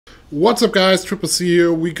What's up guys, Triple C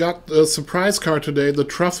here. We got a surprise car today, the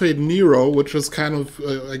Truffade NERO, which is kind of,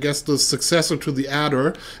 I guess, the successor to the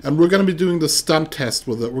Adder, and we're going to be doing the stunt test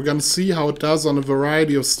with it. We're going to see how it does on a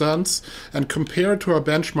variety of stunts and compare it to our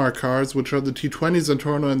benchmark cars, which are the T20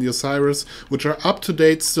 Zentorno and the Osiris, which are up to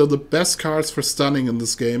date, still the best cars for stunning in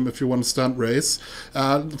this game if you want to stunt race.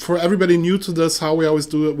 For everybody new to this, how we always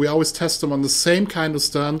do it, we always test them on the same kind of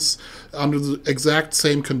stunts under the exact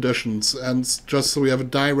same conditions, and just so we have a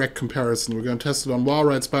direct comparison. We're going to test it on wall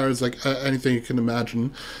ride spirals, like anything you can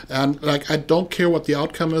imagine. And like, I don't care what the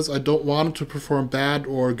outcome is. I don't want it to perform bad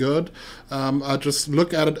or good. I just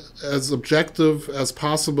look at it as objective as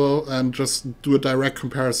possible and just do a direct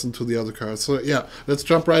comparison to the other cars. So yeah, let's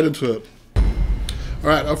jump right into it.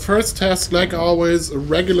 Alright, our first test, like always, a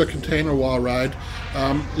regular container wall ride.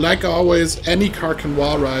 Like always, any car can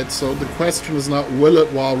wall ride, so the question is not will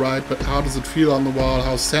it wall ride, but how does it feel on the wall,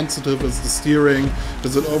 how sensitive is the steering,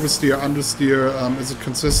 does it oversteer, understeer, is it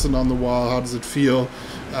consistent on the wall, how does it feel,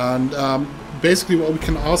 and basically what we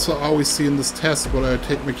can also always see in this test, what I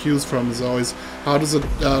take my cues from, is always how does it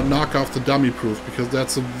knock off the dummy proof, because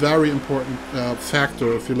that's a very important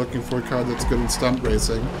factor if you're looking for a car that's good in stunt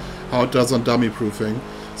racing, how it does on dummy proofing.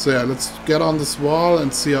 So yeah, let's get on this wall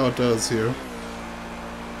and see how it does here.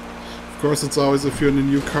 Of course, it's always, if you're in a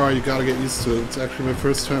new car, you gotta get used to it. It's actually my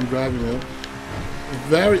first time driving it.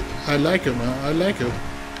 I like it, man. I like it.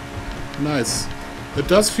 Nice. It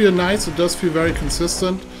does feel nice. It does feel very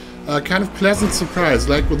consistent. Kind of pleasant surprise,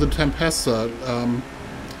 like with the Tempesta.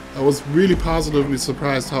 I was really positively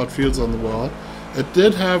surprised how it feels on the wall. It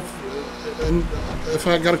did have, if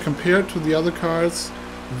I gotta compare it to the other cars,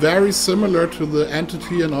 very similar to the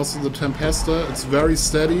Entity and also the Tempesta. It's very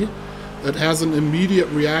steady. It has an immediate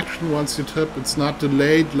reaction once you tip. It's not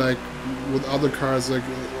delayed like with other cars like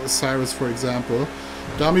Osiris, for example.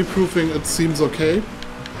 Dummy proofing, it seems okay.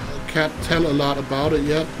 I can't tell a lot about it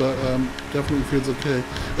yet, but definitely feels okay.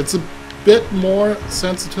 It's a bit more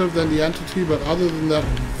sensitive than the Entity, but other than that,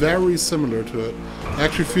 very similar to it.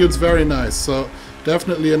 Actually feels very nice. So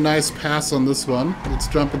definitely a nice pass on this one. Let's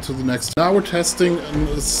jump into the next. Now we're testing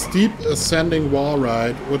a steep ascending wall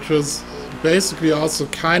ride, which is basically also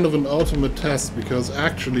kind of an ultimate test, because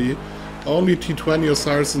actually only T20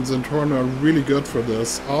 Osiris and Zentorno are really good for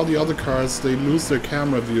this. All the other cars, they lose their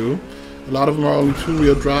camera view. A lot of them are only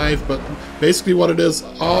two-wheel drive, but basically what it is,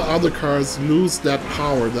 all other cars lose that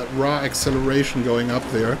power, that raw acceleration going up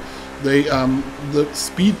there. The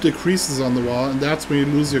speed decreases on the wall, and that's when you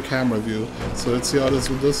lose your camera view. So let's see how it is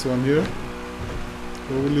with this one here.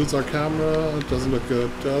 Will we lose our camera? It doesn't look good.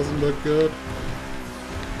 Doesn't look good.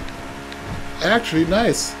 Actually,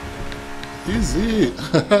 nice. Easy.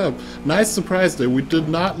 Nice surprise there. We did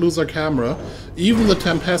not lose our camera. Even the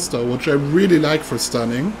Tempesta, which I really like for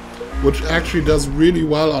stunning, which actually does really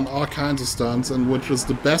well on all kinds of stunts, and which is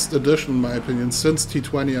the best addition, in my opinion, since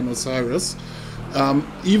T20 and Osiris.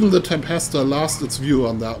 Even the Tempesta lost its view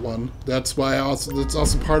on that one. That's why that's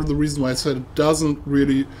also part of the reason why I said it doesn't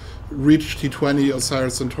really reach T20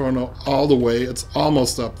 Osiris Zentorno all the way. It's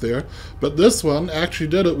almost up there. But this one actually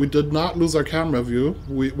did it. We did not lose our camera view.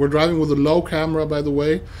 We're driving with a low camera, by the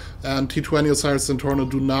way, and T20 Osiris Zentorno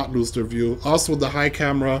do not lose their view. Also with the high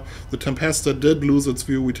camera, the Tempesta did lose its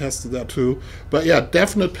view. We tested that too. But yeah,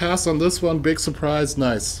 definite pass on this one. Big surprise.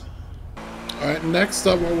 Nice. Alright, next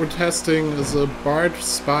up what we're testing is a barred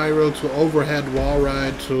spiral to overhead wall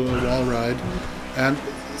ride to a wall ride. And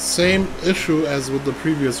same issue as with the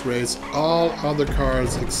previous race, all other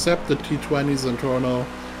cars except the T20 Zentorno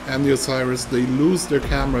and the Osiris, they lose their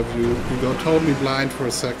camera view. You go totally blind for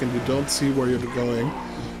a second, you don't see where you're going.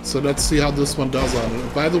 So let's see how this one does on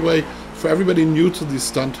it. By the way, for everybody new to these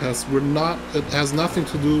stunt tests, it has nothing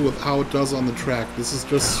to do with how it does on the track. This is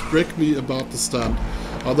just strictly about the stunt.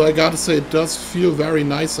 Although I gotta say, it does feel very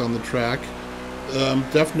nice on the track.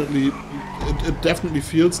 It definitely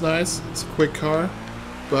feels nice. It's a quick car.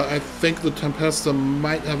 But I think the Tempesta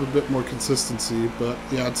might have a bit more consistency. But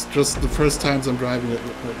yeah, it's just the first times I'm driving it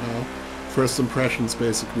right now. First impressions,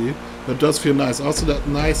 basically. But it does feel nice. Also that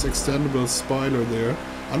nice extendable spoiler there.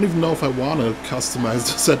 I don't even know if I want to customize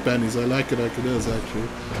the set bennies. I like it like it is, actually.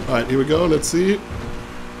 Alright, here we go. Let's see.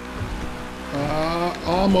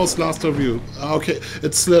 Almost lost our view. Okay,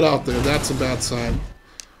 it slid out there. That's a bad sign.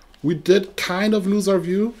 We did kind of lose our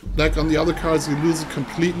view. Like on the other cars, you lose it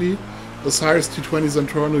completely. Osiris T20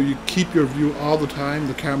 Zentorno, you keep your view all the time.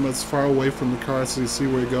 The camera is far away from the car, so you see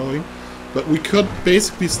where you're going. But we could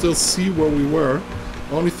basically still see where we were.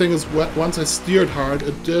 Only thing is, once I steered hard,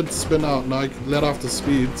 it did spin out, and I let off the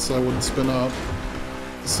speed so I wouldn't spin out.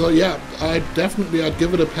 So yeah, I'd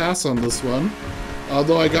give it a pass on this one.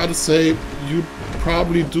 Although I gotta say, you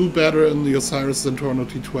probably do better in the Osiris Zentorno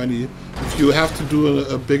T20. If you have to do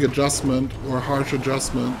a big adjustment or harsh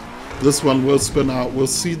adjustment, this one will spin out. We'll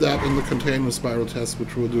see that in the container spiral test,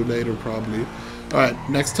 which we'll do later probably. Alright,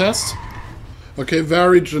 next test. Okay,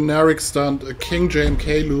 very generic stunt, a King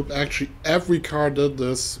JMK loop. Actually, every car did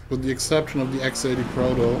this, with the exception of the X80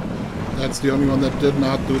 Proto. That's the only one that did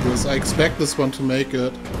not do this. I expect this one to make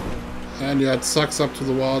it. And yeah, it sucks up to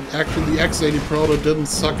the wall. Actually, the X80 Proto didn't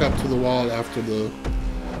suck up to the wall after the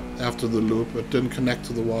loop. It didn't connect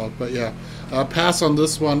to the wall. But yeah, pass on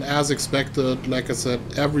this one as expected. Like I said,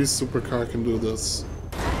 every supercar can do this.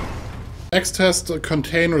 Next test,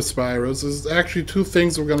 container spirals. There's actually two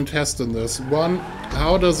things we're going to test in this. One,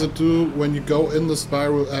 how does it do when you go in the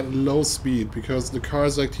spiral at low speed? Because the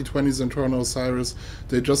cars like T20s and Zentorno Osiris,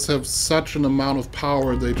 they just have such an amount of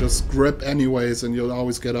power, they just grip anyways and you'll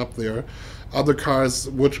always get up there. Other cars,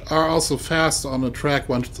 which are also fast on the track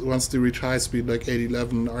once they reach high speed, like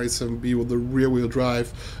 811 RE7B with the rear wheel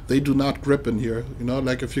drive, they do not grip in here, you know,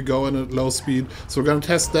 like if you go in at low speed. So we're going to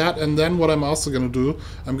test that, and then what I'm also going to do,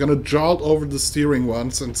 I'm going to jolt over the steering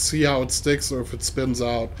once and see how it sticks or if it spins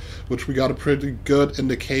out, which we got a pretty good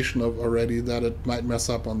indication of already that it might mess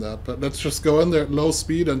up on that. But let's just go in there at low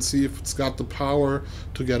speed and see if it's got the power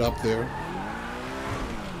to get up there.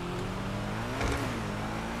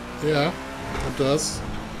 Yeah. It does.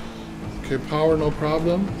 Okay, power, no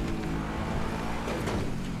problem.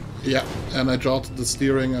 Yeah, and I jolted the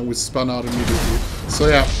steering and we spun out immediately. So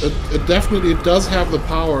yeah, it definitely does have the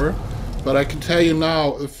power, but I can tell you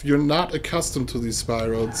now, if you're not accustomed to these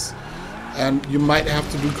spirals, and you might have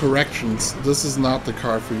to do corrections, this is not the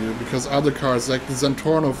car for you, because other cars, like the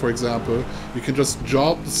Zentorno for example, you can just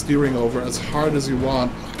jolt the steering over as hard as you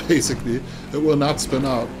want, basically, it will not spin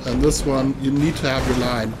out. And this one, you need to have your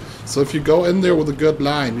line. So if you go in there with a good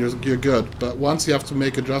line, you're good. But once you have to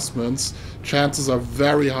make adjustments, chances are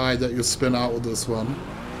very high that you spin out with this one.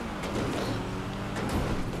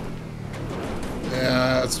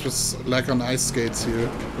 Yeah, it's just like on ice skates here.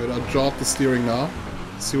 But I'll jolt the steering now.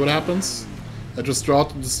 See what happens? I just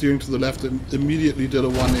jolted the steering to the left and immediately did a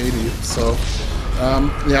 180. So,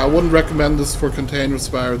 yeah, I wouldn't recommend this for container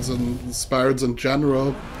spirals and spirals in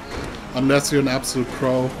general. Unless you're an absolute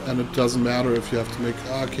pro, and it doesn't matter if you have to make...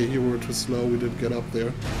 okay, here we were too slow, we didn't get up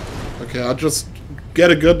there. Okay, I'll just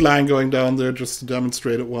get a good line going down there just to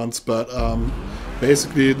demonstrate it once, but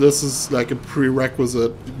basically this is like a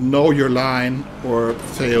prerequisite. Know your line or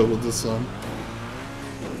fail with this one.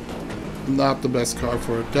 Not the best car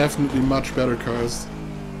for it. Definitely much better cars.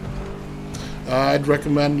 I'd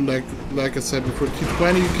recommend, like I said before,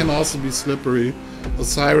 T20 can also be slippery.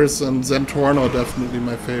 Osiris and Zentorno definitely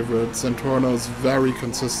my favorite. Zentorno is very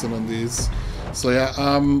consistent on these. So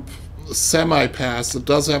yeah, semi-pass. It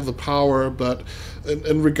does have the power, but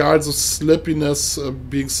in regards of slippiness,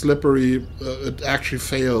 being slippery, it actually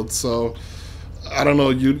failed. So I don't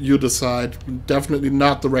know, you decide. Definitely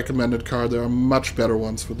not the recommended car. There are much better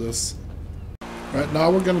ones for this. Right,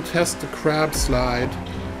 now we're going to test the crab slide.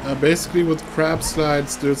 Basically with crab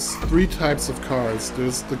slides, there's three types of cars.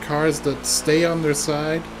 There's the cars that stay on their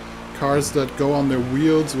side, cars that go on their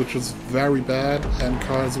wheels, which is very bad, and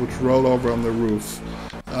cars which roll over on the roof.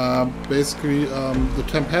 Basically, the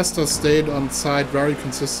Tempesta stayed on side very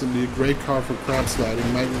consistently. A great car for crab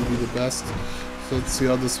sliding, might even be the best. So let's see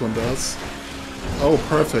how this one does. Oh,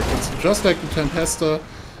 perfect. It's just like the Tempesta.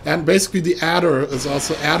 And basically the Adder is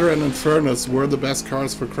also, Adder and Infernus were the best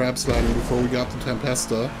cars for crab sliding before we got the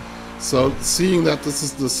Tempesta. So seeing that this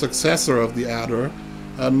is the successor of the Adder,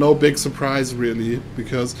 no big surprise really,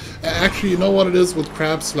 because actually you know what it is with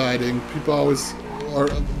crab sliding, people always, or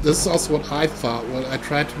this is also what I thought when I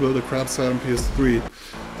tried to build a crab slide on PS3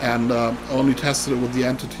 and only tested it with the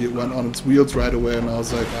Entity. It went on its wheels right away and I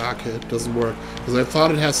was like, okay, it doesn't work. Because I thought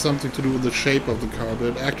it has something to do with the shape of the car, but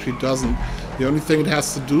it actually doesn't. The only thing it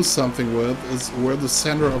has to do something with is where the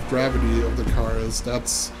center of gravity of the car is.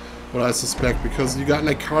 That's what I suspect, because you got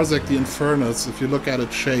like cars like the Infernus, if you look at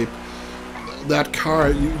its shape, that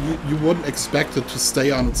car, you wouldn't expect it to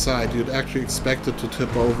stay on its side, you'd actually expect it to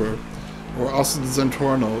tip over. Or also the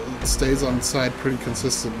Zentorno, it stays on its side pretty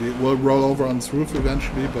consistently. It will roll over on its roof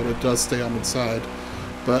eventually, but it does stay on its side.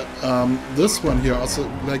 But this one here also,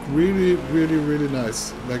 like really, really, really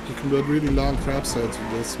nice. Like you can build really long crab slides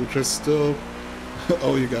with this, which I still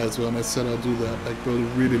owe you guys one. I said I'll do that, like build a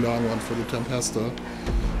really long one for the Tempesta.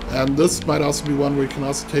 And this might also be one where you can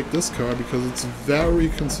also take this car because it's very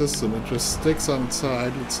consistent. It just sticks on its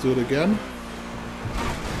side. Let's do it again.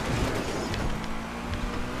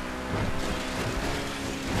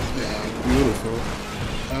 Yeah, beautiful.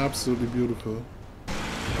 Absolutely beautiful.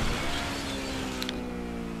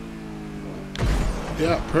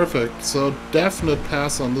 Yeah, perfect. So definite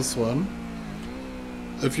pass on this one.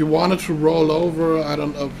 If you wanted to roll over, I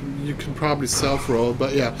don't know, you can probably self-roll,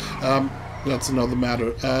 but yeah, that's another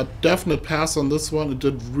matter. Definite pass on this one. It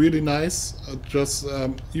did really nice. Just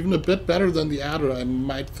even a bit better than the adder. I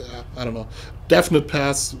don't know. Definite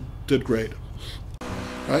pass, did great.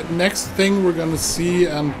 Alright, next thing we're gonna see,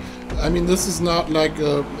 and I mean, this is not like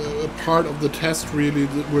a part of the test really.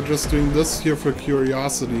 We're just doing this here for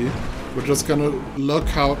curiosity. We're just gonna look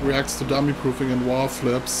how it reacts to dummy proofing and wall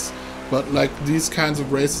flips. But like these kinds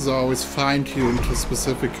of races are always fine-tuned to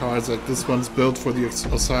specific cars. Like this one's built for the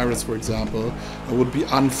Osiris, for example. It would be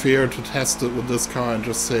unfair to test it with this car and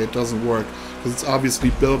just say it doesn't work, because it's obviously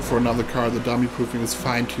built for another car. The dummy proofing is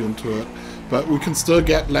fine-tuned to it. But we can still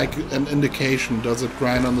get like an indication. Does it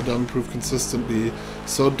grind on the dummy proof consistently?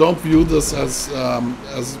 So don't view this as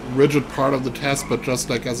rigid part of the test, but just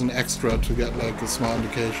like as an extra to get like a small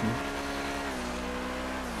indication.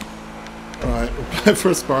 Alright, my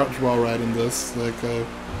first barge wall ride in this. Like I've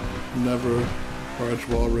never barge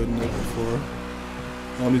wall ridden it before.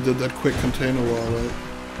 I only did that quick container wall ride.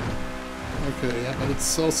 Okay, yeah, but it's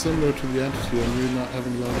so similar to the Entity. I'm really not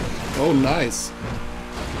having a lot of... Oh, nice!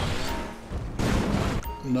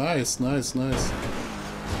 Nice, nice, nice.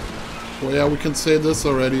 Well, yeah, we can say this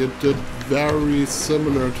already. It did very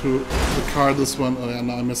similar to the car this one... Oh yeah,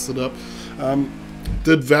 now I messed it up.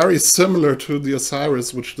 Did very similar to the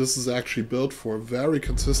Osiris, which this is actually built for. Very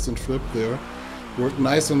consistent flip there. Worked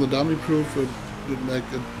nice on the dummy proof. It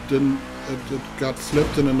got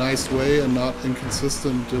flipped in a nice way and not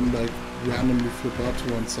inconsistent. Didn't like randomly flip out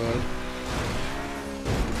to one side.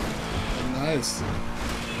 Nice.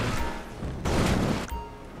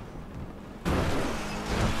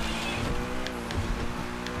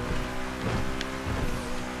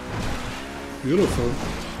 Beautiful.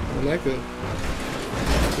 I like it.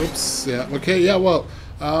 Oops, yeah, okay, yeah, well,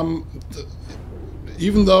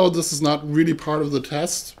 even though this is not really part of the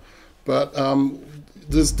test, but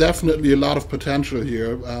there's definitely a lot of potential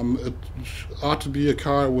here. It ought to be a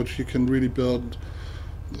car which you can really build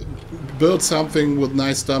something with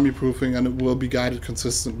nice dummy proofing, and it will be guided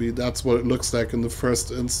consistently. That's what it looks like in the first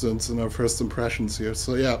instance, in our first impressions here.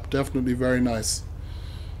 So yeah, definitely very nice.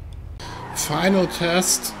 Final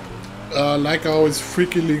test. Like always,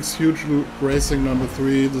 Freaky League's Huge Loop Racing number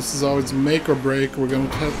 3. This is always make or break. We're going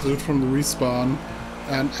to test it from the respawn.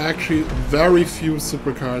 And actually, very few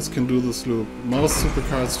supercars can do this loop. Most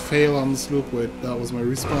supercars fail on this loop. Wait, that was my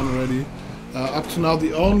respawn already. Up to now,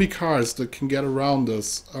 the only cars that can get around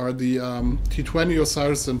this are the T20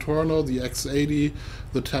 Osiris Centorno, the X80,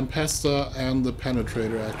 the Tempesta, and the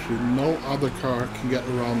Penetrator, actually. No other car can get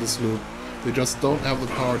around this loop. They just don't have the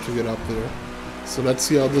power to get up there. So let's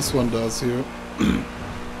see how this one does here.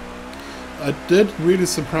 It did really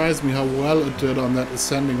surprise me how well it did on that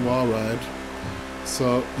ascending wall ride.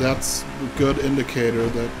 So that's a good indicator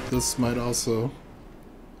that this might also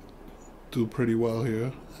do pretty well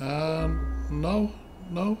here. No,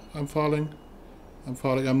 I'm falling.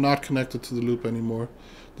 I'm not connected to the loop anymore.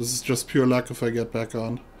 This is just pure luck if I get back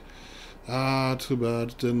on. Ah, too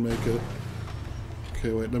bad, didn't make it.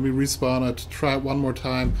 Okay, wait, let me respawn it, try it one more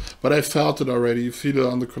time. But I felt it already. You feel it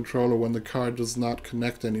on the controller when the car does not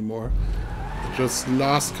connect anymore. It just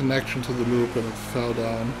lost connection to the loop and it fell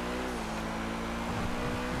down.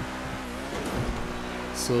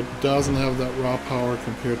 So it doesn't have that raw power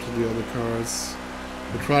compared to the other cars.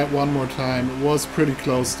 We'll try it one more time. It was pretty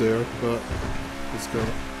close there, but let's go.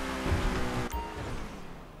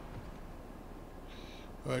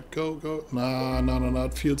 Alright, go. No,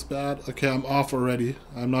 it feels bad. Okay, I'm off already.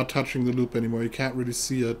 I'm not touching the loop anymore. You can't really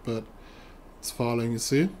see it, but it's falling, you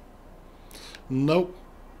see? Nope.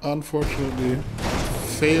 Unfortunately,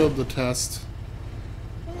 failed the test.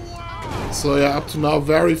 So yeah, up to now,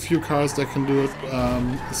 very few cars that can do it.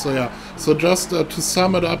 So yeah, so just to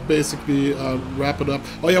sum it up, basically, wrap it up.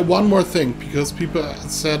 Oh yeah, one more thing, because people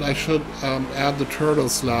said I should add the turtle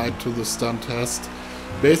slide to the stunt test.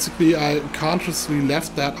 Basically, I consciously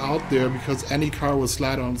left that out there because any car will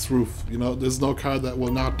slide on its roof. You know, there's no car that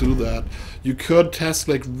will not do that. You could test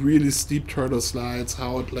like really steep turtle slides,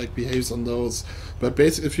 how it like behaves on those. But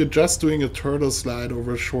basically, if you're just doing a turtle slide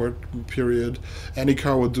over a short period, any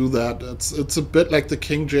car will do that. It's a bit like the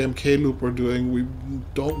King JMK loop we're doing. We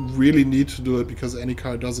don't really need to do it because any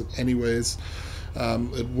car does it anyways.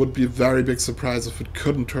 It would be a very big surprise if it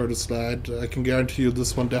couldn't turtle slide. I can guarantee you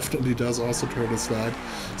this one definitely does also turtle slide.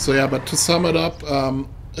 So yeah, but to sum it up,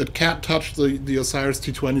 it can't touch the Osiris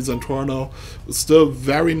T20 Zentorno. It's still a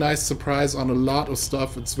very nice surprise on a lot of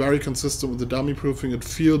stuff. It's very consistent with the dummy proofing. It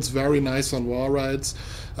feels very nice on wall rides.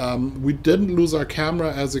 We didn't lose our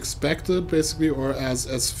camera as expected, basically, or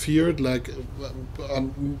as feared. Like,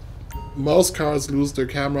 most cars lose their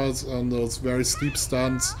cameras on those very steep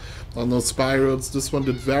stunts, on those spirals. This one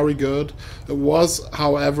did very good. It was,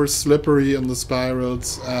 however, slippery in the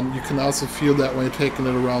spirals, and you can also feel that when you're taking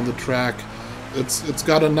it around the track. It's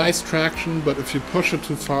got a nice traction, but if you push it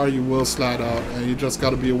too far, you will slide out, and you just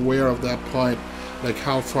got to be aware of that point, like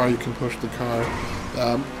how far you can push the car.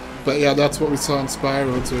 But yeah, that's what we saw in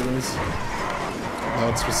spirals. Now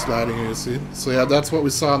it's just sliding here, you see. So yeah, that's what we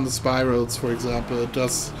saw in the spirals, for example. It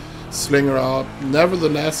does slinger out.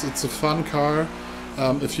 Nevertheless, it's a fun car.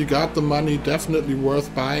 If you got the money, definitely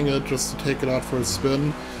worth buying it just to take it out for a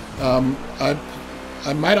spin.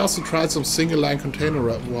 I might also try some single line container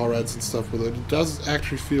wall rides and stuff with it. It does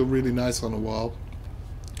actually feel really nice on a wall.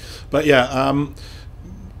 But yeah,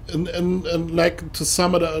 and like to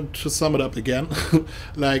sum it up again,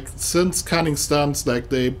 like since Cunning Stunts, like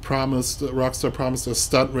Rockstar promised us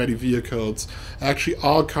stunt ready vehicles. Actually,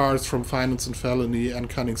 all cars from Finance and Felony and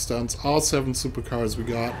Cunning Stunts, all 7 supercars we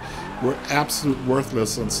got, were absolute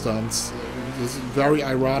worthless on stunts. It's very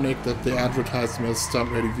ironic that they advertised them as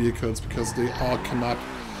stunt ready vehicles, because they all cannot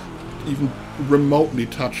even remotely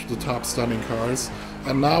touch the top stunning cars.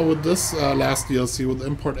 And now with this last DLC, with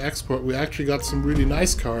Import-Export, we actually got some really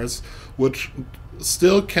nice cars, which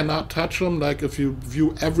still cannot touch them. Like, if you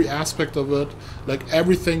view every aspect of it, like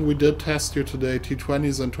everything we did test here today, T20,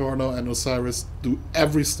 Zentorno, and Osiris do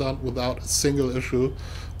every stunt without a single issue.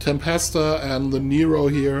 Tempesta and the Nero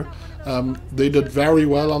here, they did very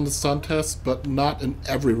well on the stunt test, but not in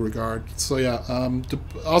every regard. So yeah,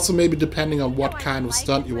 also maybe depending on what kind of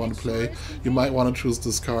stunt you want to play, you might want to choose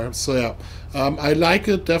this car. So yeah, I like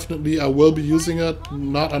it, definitely. I will be using it,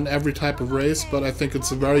 not on every type of race, but I think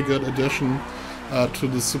it's a very good addition to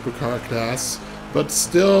the supercar class. But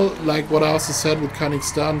still, like what I also said with Cunning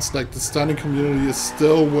Stunts, like the stunning community is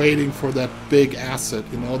still waiting for that big asset,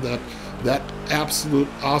 you know, that absolute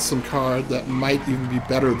awesome car that might even be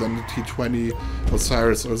better than the T20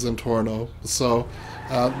 Osiris or Zentorno. So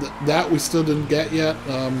that we still didn't get yet.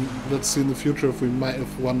 Let's see in the future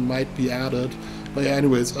if one might be added. But yeah,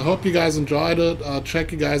 anyways, I hope you guys enjoyed it. I'll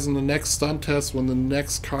check you guys in the next stunt test when the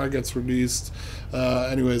next car gets released.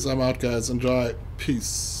 Anyways, I'm out, guys. Enjoy.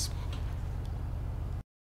 Peace.